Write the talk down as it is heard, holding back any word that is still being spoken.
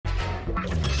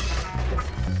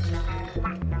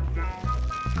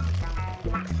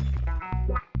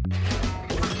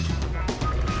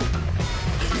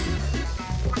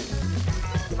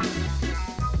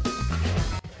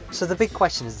So the big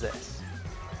question is this: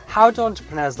 how do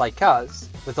entrepreneurs like us,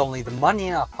 with only the money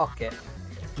in our pocket,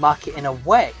 market in a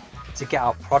way to get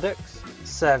our products,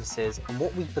 services, and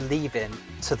what we believe in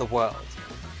to the world?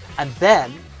 And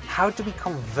then, how do we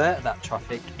convert that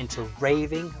traffic into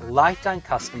raving lifetime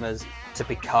customers to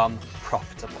become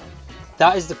profitable?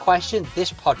 That is the question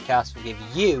this podcast will give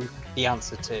you the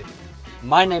answer to.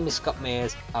 My name is Scott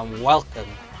Mears, and welcome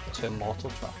to Immortal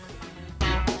Traffic.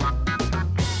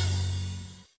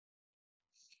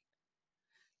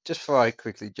 Just before I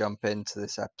quickly jump into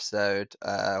this episode,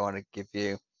 I want to give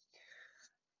you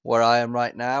where I am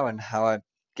right now and how I'm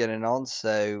getting on.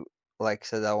 So, like I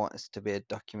said, I want this to be a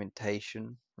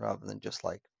documentation rather than just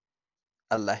like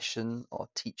a lesson or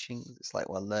teaching. It's like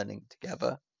we're learning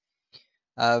together.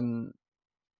 So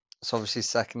obviously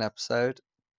second episode.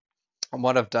 And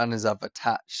what I've done is I've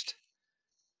attached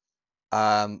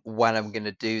when I'm going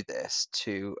to do this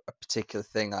to a particular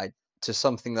thing to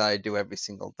something that I do every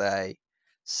single day.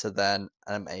 So then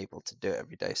I'm able to do it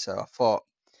every day. So I thought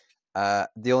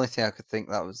the only thing I could think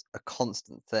that was a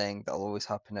constant thing that'll always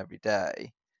happen every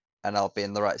day and I'll be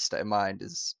in the right state of mind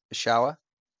is a shower.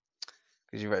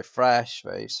 Because you're very fresh,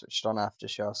 very switched on after a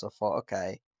shower. So I thought,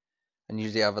 okay, and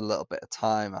usually I have a little bit of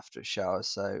time after a shower.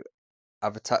 So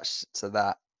I've attached it to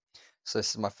that. So this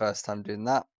is my first time doing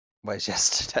that. Whereas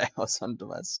yesterday I was under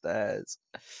my stairs.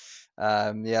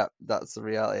 Yeah, that's the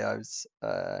reality. I was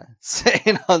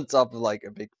sitting on top of like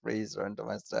a big freezer under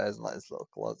my stairs in like this little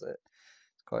closet.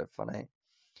 It's quite funny.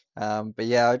 But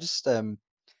yeah, so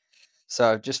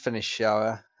I've just finished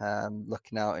shower,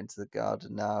 looking out into the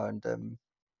garden now, and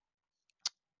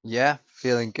yeah,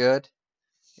 feeling good.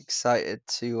 Excited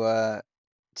to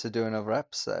do another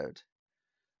episode.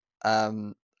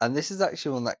 And this is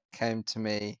actually one that came to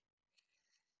me.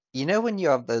 You know when you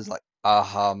have those like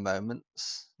aha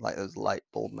moments, like those light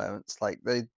bulb moments, like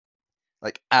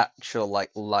actual like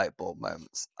light bulb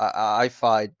moments. I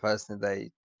find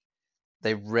personally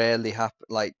they rarely happen.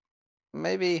 Like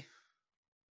maybe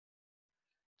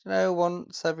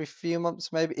once every few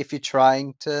months, maybe if you're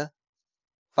trying to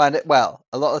find it. Well,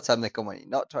 a lot of the time they come when you're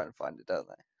not trying to find it, don't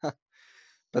they?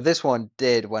 But this one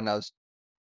did when I was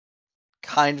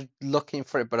kind of looking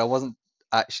for it, but I wasn't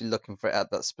actually looking for it at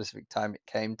that specific time it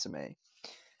came to me.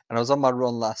 And I was on my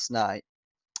run last night,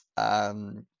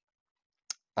 um,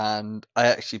 and I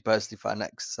actually personally find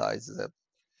exercise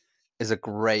is a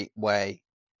great way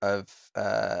of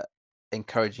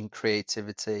encouraging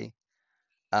creativity,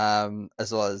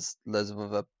 as well as loads of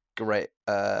other great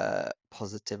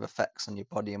positive effects on your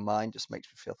body and mind. Just makes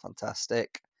me feel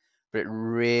fantastic. But it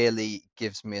really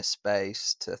gives me a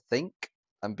space to think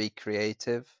and be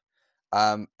creative.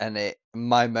 And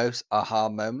my most aha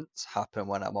moments happen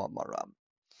when I'm on my run.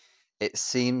 It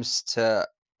seems to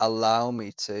allow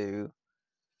me to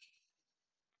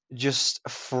just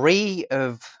free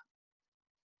of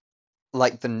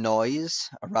like the noise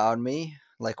around me.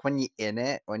 Like when you're in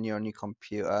it, when you're on your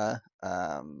computer,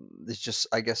 there's just,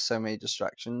 I guess, so many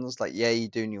distractions. Like, yeah, you're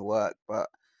doing your work, but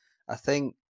I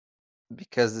think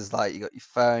because there's like, you got your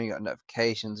phone, you got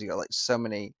notifications, you got like so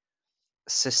many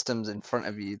systems in front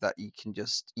of you that you can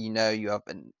just, you have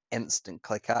an instant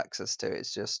click access to.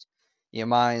 It's just your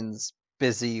mind's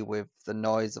busy with the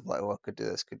noise of like, oh, I could do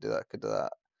this, could do that, could do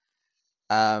that.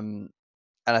 And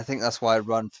I think that's why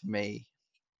run for me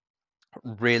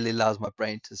really allows my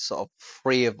brain to sort of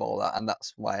free of all that, and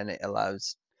that's why it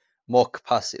allows more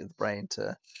capacity of the brain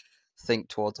to think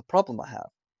towards a problem I have.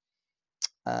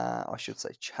 I should say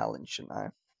challenge,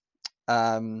 shouldn't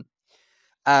I?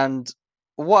 And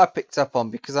what I picked up on,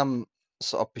 because I'm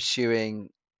sort of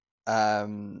pursuing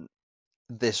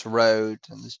this road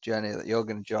and this journey that you're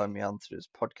going to join me on through this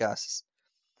podcast,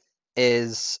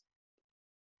 is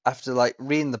after like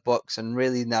reading the books and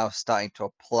really now starting to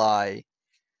apply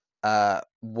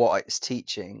what it's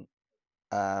teaching,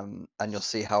 and you'll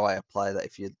see how I apply that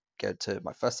if you go to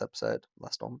my first episode,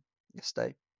 last one,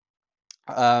 yesterday.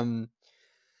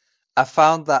 I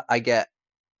found that I get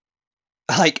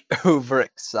like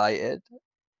overexcited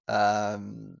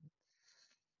um,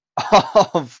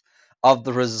 of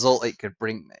the result it could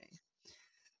bring me.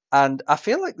 And I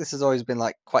feel like this has always been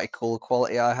like quite a cool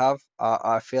quality I have.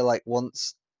 I feel like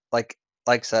once, like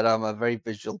like I said, I'm a very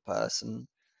visual person,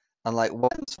 and like when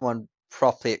someone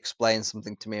properly explains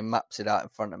something to me and maps it out in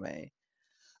front of me,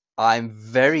 I'm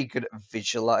very good at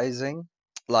visualizing.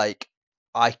 Like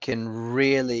I can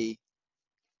really,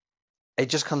 it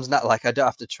just comes out like I don't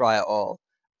have to try at all.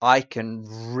 I can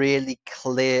really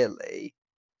clearly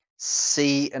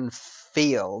see and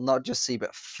feel, not just see,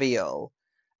 but feel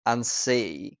and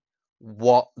see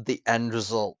what the end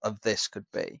result of this could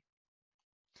be.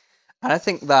 And I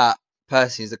think that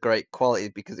personally is a great quality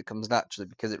because it comes naturally,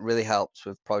 because it really helps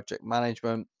with project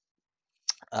management,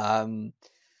 um,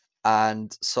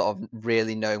 and sort of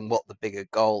really knowing what the bigger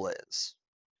goal is.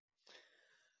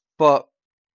 But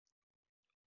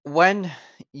when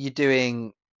you're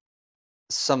doing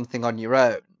something on your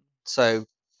own, so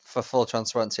for full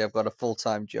transparency, I've got a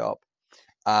full-time job.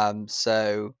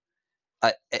 So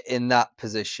in that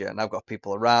position, I've got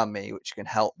people around me which can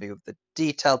help me with the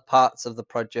detailed parts of the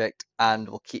project and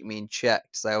will keep me in check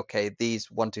to say, okay, these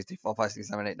 1, 2, 3, 4, 5, 6,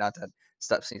 7, 8, 9, 10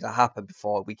 steps need to happen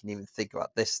before we can even think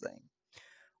about this thing.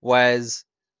 Whereas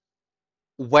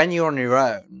when you're on your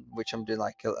own, which I'm doing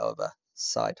like a little of a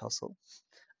side hustle,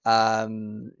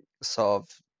 um, sort of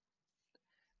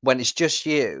when it's just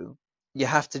you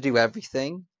have to do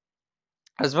everything.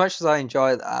 As much as I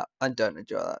enjoy that, I don't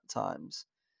enjoy that at times.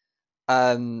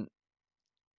 Um,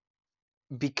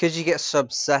 because you get so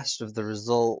obsessed with the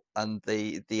result and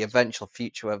the eventual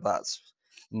future, whether that's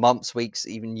months, weeks,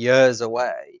 even years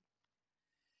away,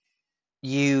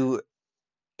 you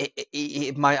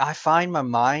I find my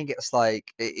mind gets like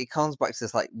it comes back to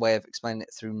this like way of explaining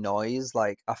it through noise.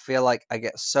 Like I feel like I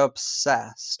get so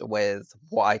obsessed with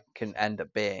what I can end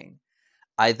up being,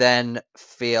 I then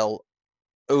feel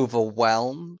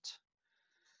overwhelmed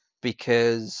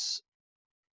because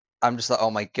I'm just like, oh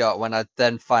my God, when I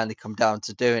then finally come down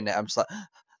to doing it, I'm just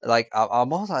like I'm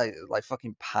almost like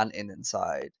fucking panting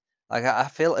inside. Like I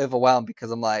feel overwhelmed because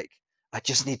I'm like, I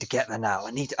just need to get there now.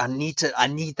 I need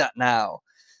that now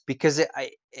because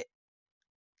I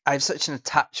have such an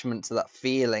attachment to that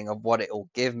feeling of what it will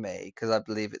give me because I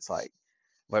believe it's like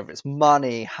whether it's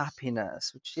money,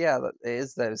 happiness, which yeah, that it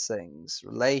is those things,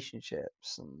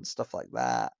 relationships and stuff like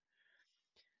that.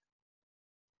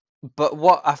 But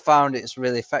what I found it's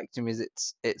really affecting me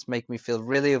is it's making me feel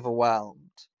really overwhelmed,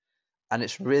 and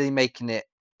it's really making it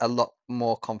a lot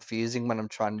more confusing when I'm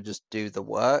trying to just do the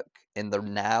work in the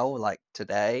now, like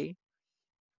today.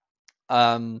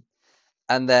 Um,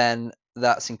 and then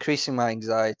that's increasing my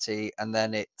anxiety, and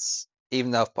then it's even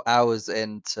though I've put hours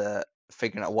into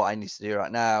figuring out what I need to do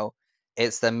right now,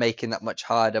 it's then making that much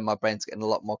harder. My brain's getting a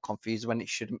lot more confused when it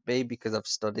shouldn't be because I've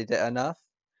studied it enough.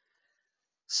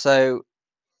 So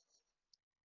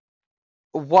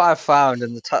what I've found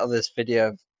in the title of this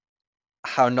video,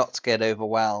 how not to get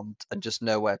overwhelmed and just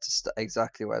know where to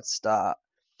exactly where to start,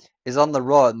 is on the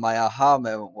run. My aha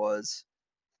moment was,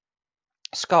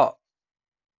 Scott,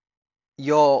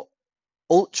 you're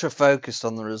ultra focused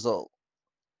on the result.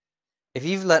 If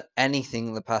you've learnt anything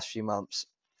in the past few months,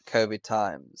 COVID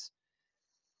times,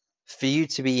 for you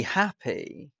to be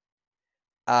happy,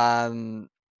 um,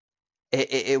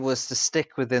 it was to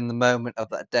stick within the moment of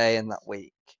that day and that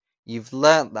week. You've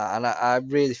learnt that, and I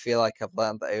really feel like I've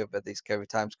learned that over these COVID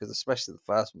times because especially the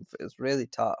first month, it was really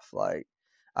tough. Like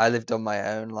I lived on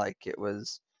my own, like it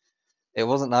wasn't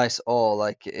nice at all.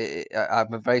 Like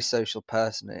I'm a very social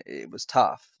person. It was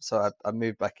tough, so I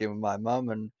moved back in with my mum,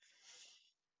 and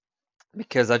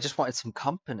because I just wanted some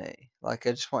company. Like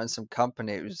I just wanted some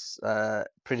company. It was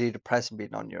pretty depressing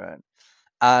being on your own,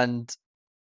 and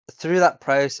through that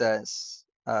process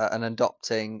and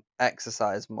adopting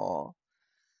exercise more,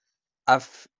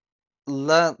 I've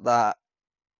learnt that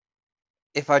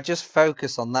if I just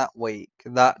focus on that week,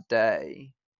 that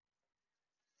day,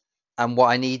 and what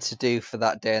I need to do for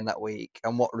that day and that week,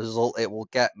 and what result it will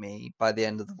get me by the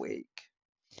end of the week,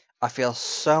 I feel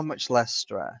so much less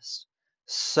stressed,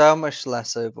 so much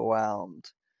less overwhelmed,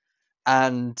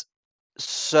 and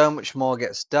so much more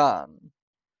gets done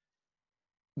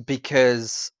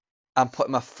because I'm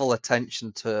putting my full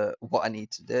attention to what I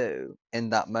need to do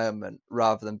in that moment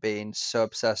rather than being so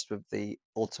obsessed with the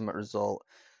ultimate result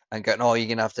and going, oh, you're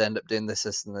gonna have to end up doing this,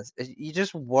 this, and this. You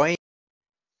just worry,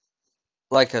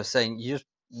 like I was saying, you just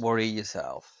worry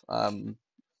yourself.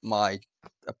 My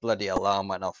a bloody alarm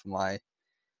went off my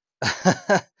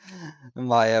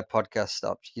my podcast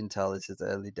stopped. You can tell this is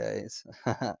early days.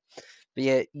 But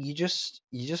yeah, you just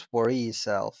worry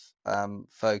yourself,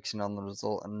 focusing on the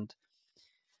result, and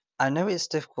I know it's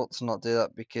difficult to not do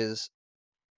that because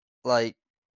like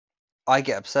I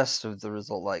get obsessed with the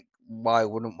result. Like, why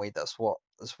wouldn't we? That's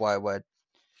why we're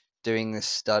doing this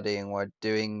study and we're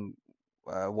doing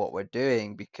what we're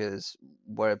doing because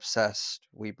we're obsessed.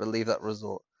 We believe that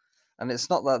result, and it's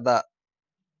not that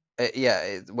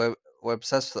yeah, we're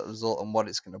obsessed with that result and what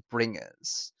it's going to bring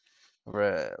us.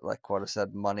 Like what I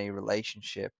said, money,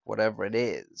 relationship, whatever it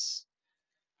is.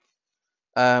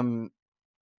 Um,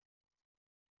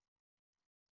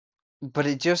 but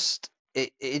it just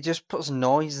puts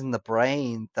noise in the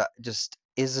brain that just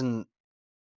isn't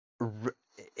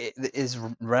it is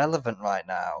relevant right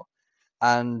now,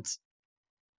 and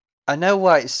I know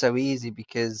why it's so easy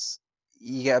because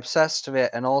you get obsessed with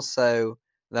it, and also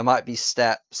there might be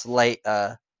steps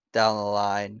later down the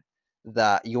line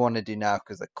that you want to do now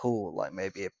because they're cool, like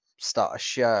maybe start a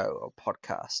show or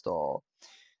podcast or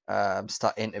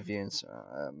start interviewing,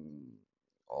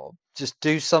 or just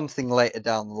do something later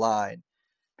down the line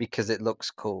because it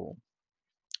looks cool.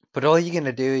 But all you're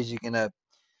gonna do is you're gonna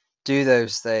do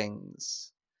those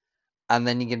things, and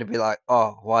then you're gonna be like,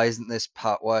 oh, why isn't this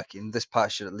part working? This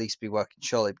part should at least be working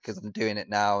surely because I'm doing it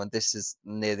now, and this is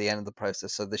near the end of the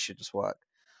process, so this should just work.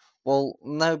 Well,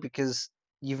 no, because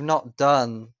you've not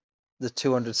done the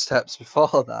 200 steps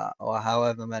before that, or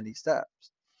however many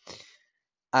steps,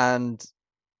 and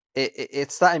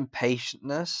it's that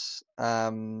impatientness,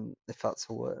 if that's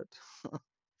a word.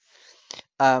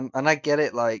 And I get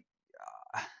it, like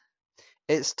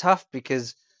it's tough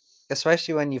because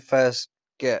especially when you first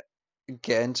get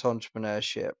get into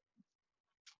entrepreneurship,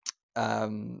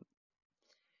 um,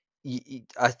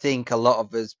 I think a lot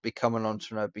of us become an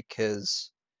entrepreneur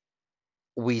because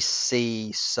we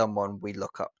see someone we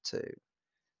look up to.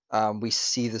 We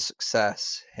see the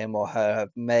success him or her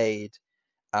have made,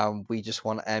 and we just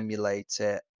want to emulate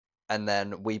it, and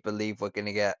then we believe we're going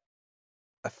to get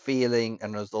a feeling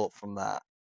and result from that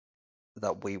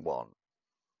that we want.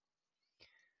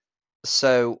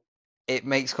 So it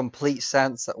makes complete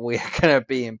sense that we're going to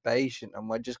be impatient and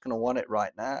we're just going to want it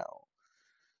right now.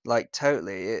 Like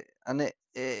totally.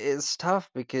 It's tough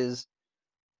because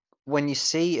when you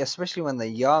see, especially when they're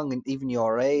young and even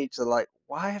your age, they're like,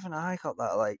 why haven't I got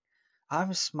that? Like,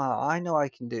 I'm smart. I know I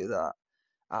can do that.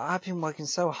 I've been working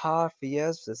so hard for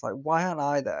years for this. Like, why aren't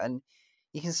I there? And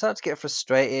you can start to get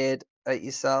frustrated at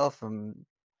yourself, and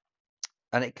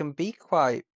it can be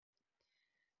quite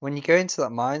when you go into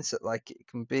that mindset, like it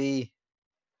can be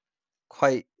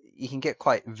quite you can get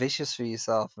quite vicious for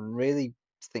yourself and really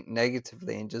think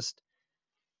negatively and just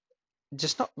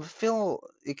not feel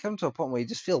you come to a point where you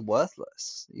just feel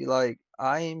worthless. You're like,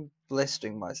 I'm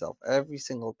blistering myself every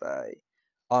single day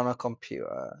on a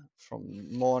computer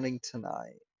from morning to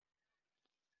night,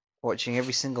 watching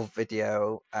every single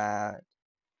video and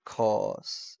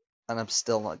course, and I'm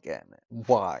still not getting it.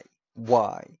 Why?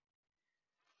 Why?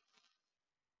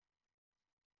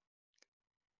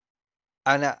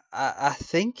 And I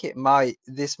think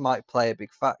this might play a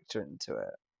big factor into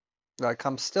it. Like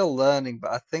I'm still learning,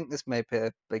 but I think this may be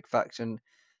a big factor. And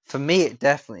for me, it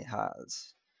definitely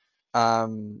has.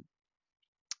 Um,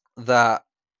 that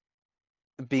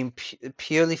being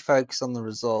purely focused on the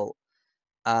result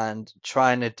and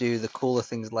trying to do the cooler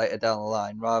things later down the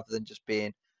line, rather than just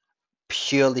being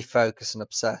purely focused and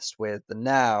obsessed with the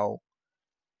now,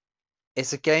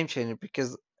 it's a game changer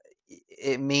because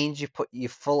it means you put your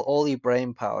full all your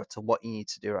brain power to what you need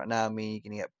to do right now. I mean, you're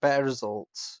going to get better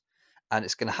results, and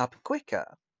it's going to happen quicker,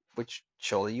 which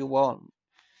surely you want.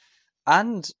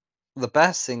 And the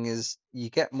best thing is you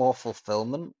get more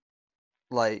fulfillment.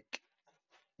 Like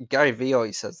Gary Vee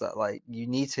always says that, like you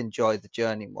need to enjoy the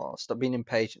journey more. Stop being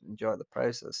impatient, enjoy the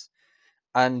process.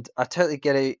 And I totally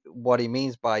get it, what he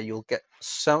means by you'll get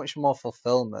so much more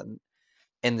fulfillment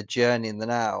in the journey in the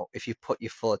now if you put your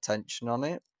full attention on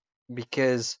it,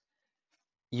 because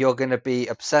you're going to be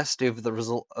obsessed over the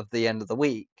result of the end of the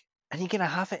week, and you're going to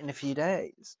have it in a few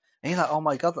days. And you're like, oh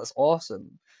my God, that's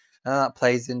awesome. And that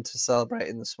plays into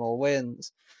celebrating the small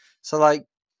wins. So, like,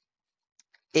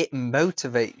 it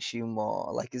motivates you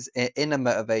more, like, it's inner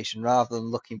motivation rather than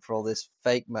looking for all this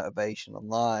fake motivation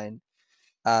online.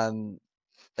 Um,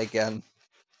 Again,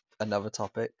 another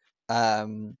topic.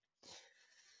 Um,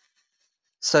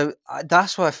 so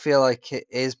that's why I feel like it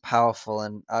is powerful,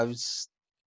 and I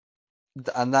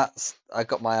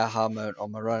got my aha moment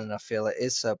on my run, and I feel it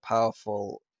is so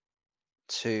powerful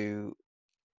to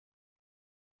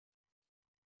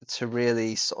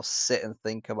really sort of sit and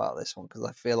think about this one because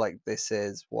I feel like this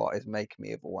is what is making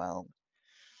me overwhelmed.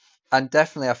 And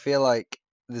definitely, I feel like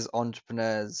there's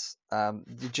entrepreneurs,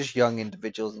 just young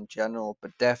individuals in general,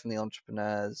 but definitely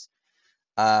entrepreneurs,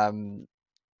 um,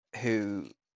 who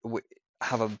w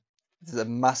have there's a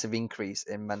massive increase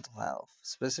in mental health,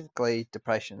 specifically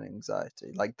depression and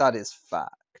anxiety. Like that is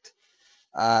fact.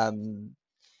 Um,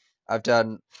 I've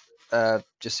done,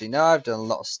 just so you know, I've done a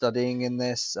lot of studying in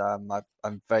this.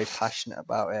 I'm very passionate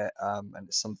about it, and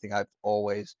it's something I've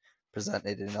always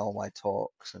presented in all my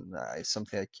talks, and it's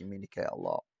something I communicate a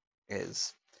lot,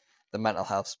 is the mental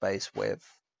health space with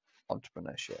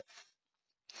entrepreneurship.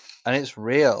 And it's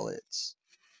real. It's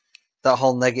that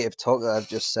whole negative talk that I've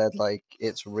just said, like,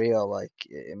 it's real. Like,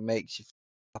 it makes you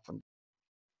happen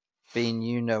being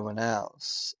you, no one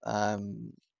else.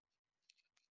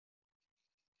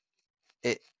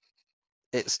 It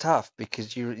it's tough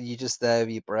because you just there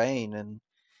with your brain, and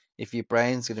if your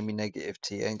brain's going to be negative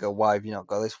to you and go, why have you not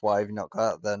got this? Why have you not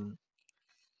got that? Then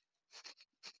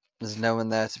there's no one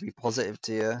there to be positive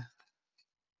to you.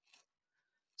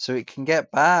 So it can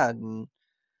get bad. And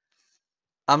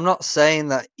I'm not saying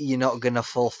that you're not going to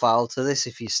fall foul to this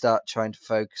if you start trying to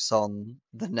focus on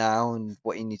the now and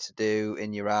what you need to do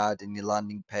in your ad, in your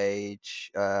landing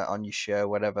page, on your show,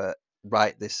 whatever,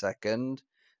 right this second.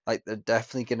 Like, there are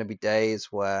definitely going to be days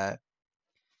where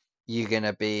you're going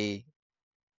to be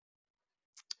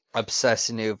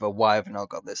obsessing over why have I not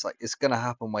got this. Like, it's going to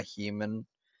happen. We're human.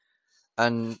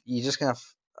 And you just gonna,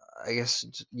 I guess,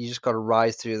 you just got to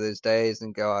ride through those days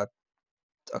and go,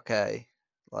 okay,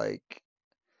 like,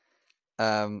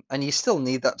 and you still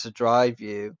need that to drive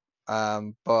you,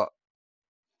 but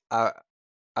I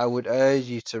I would urge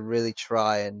you to really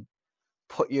try and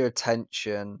put your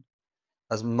attention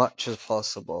as much as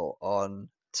possible on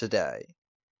today,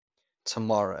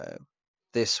 tomorrow,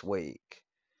 this week,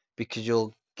 because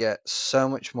you'll get so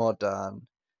much more done.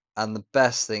 And the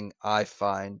best thing I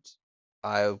find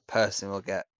I personally will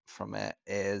get from it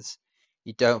is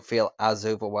you don't feel as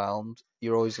overwhelmed.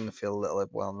 You're always going to feel a little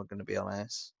overwhelmed, I'm going to be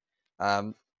honest.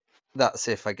 Um, that's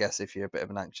if, I guess, if you're a bit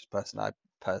of an anxious person. I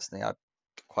personally, I've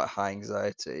quite high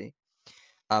anxiety.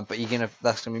 But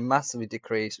that's gonna be massively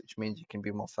decreased, which means you can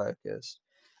be more focused.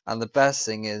 And the best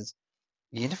thing is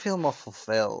you're gonna feel more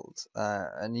fulfilled,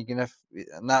 and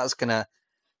and that's gonna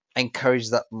encourage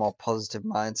that more positive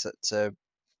mindset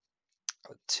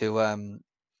to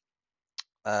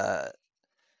uh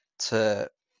to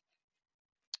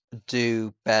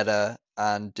do better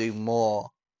and do more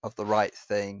of the right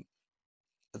thing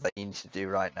that you need to do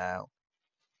right now.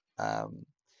 Um,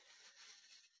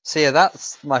 So yeah,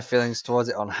 that's my feelings towards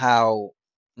it on how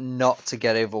not to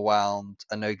get overwhelmed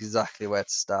and know exactly where to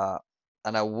start.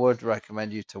 And I would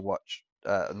recommend you to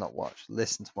not watch,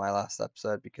 listen to my last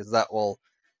episode because that will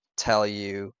tell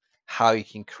you how you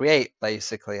can create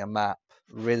basically a map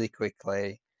really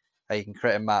quickly. How you can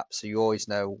create a map so you always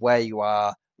know where you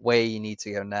are, where you need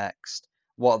to go next,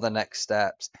 what are the next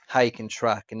steps, how you can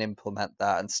track and implement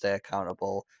that and stay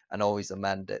accountable and always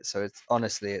amend it. So it's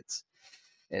honestly,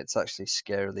 it's actually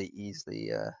scarily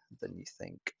easier than you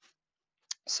think.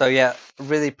 So yeah,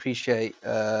 really appreciate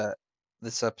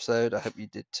this episode. I hope you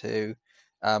did too.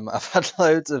 I've had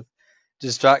loads of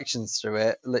distractions through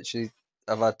it. Literally,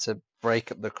 I've had to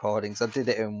break up the recordings. I did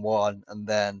it in one, and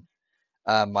then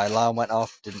my alarm went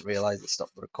off. Didn't realize it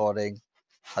stopped the recording.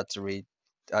 Had to read.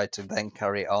 I had to then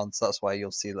carry it on. So that's why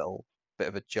you'll see a little bit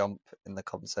of a jump in the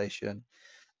conversation.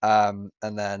 And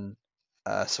then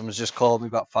someone's just called me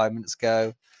about 5 minutes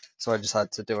ago, so I just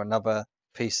had to do another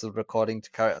piece of recording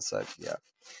to carry it. So yeah,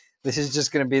 this is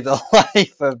just going to be the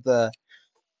life of the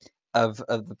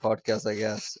podcast, I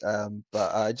guess.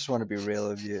 But I just want to be real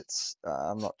with you.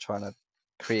 I'm not trying to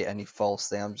create any false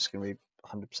thing. I'm just going to be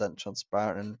 100%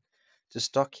 transparent and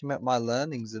just document my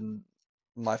learnings and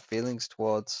my feelings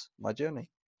towards my journey.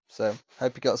 So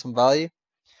hope you got some value.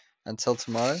 Until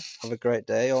tomorrow, have a great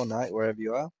day or night wherever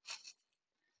you are,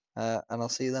 and I'll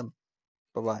see you then.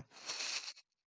 Bye bye.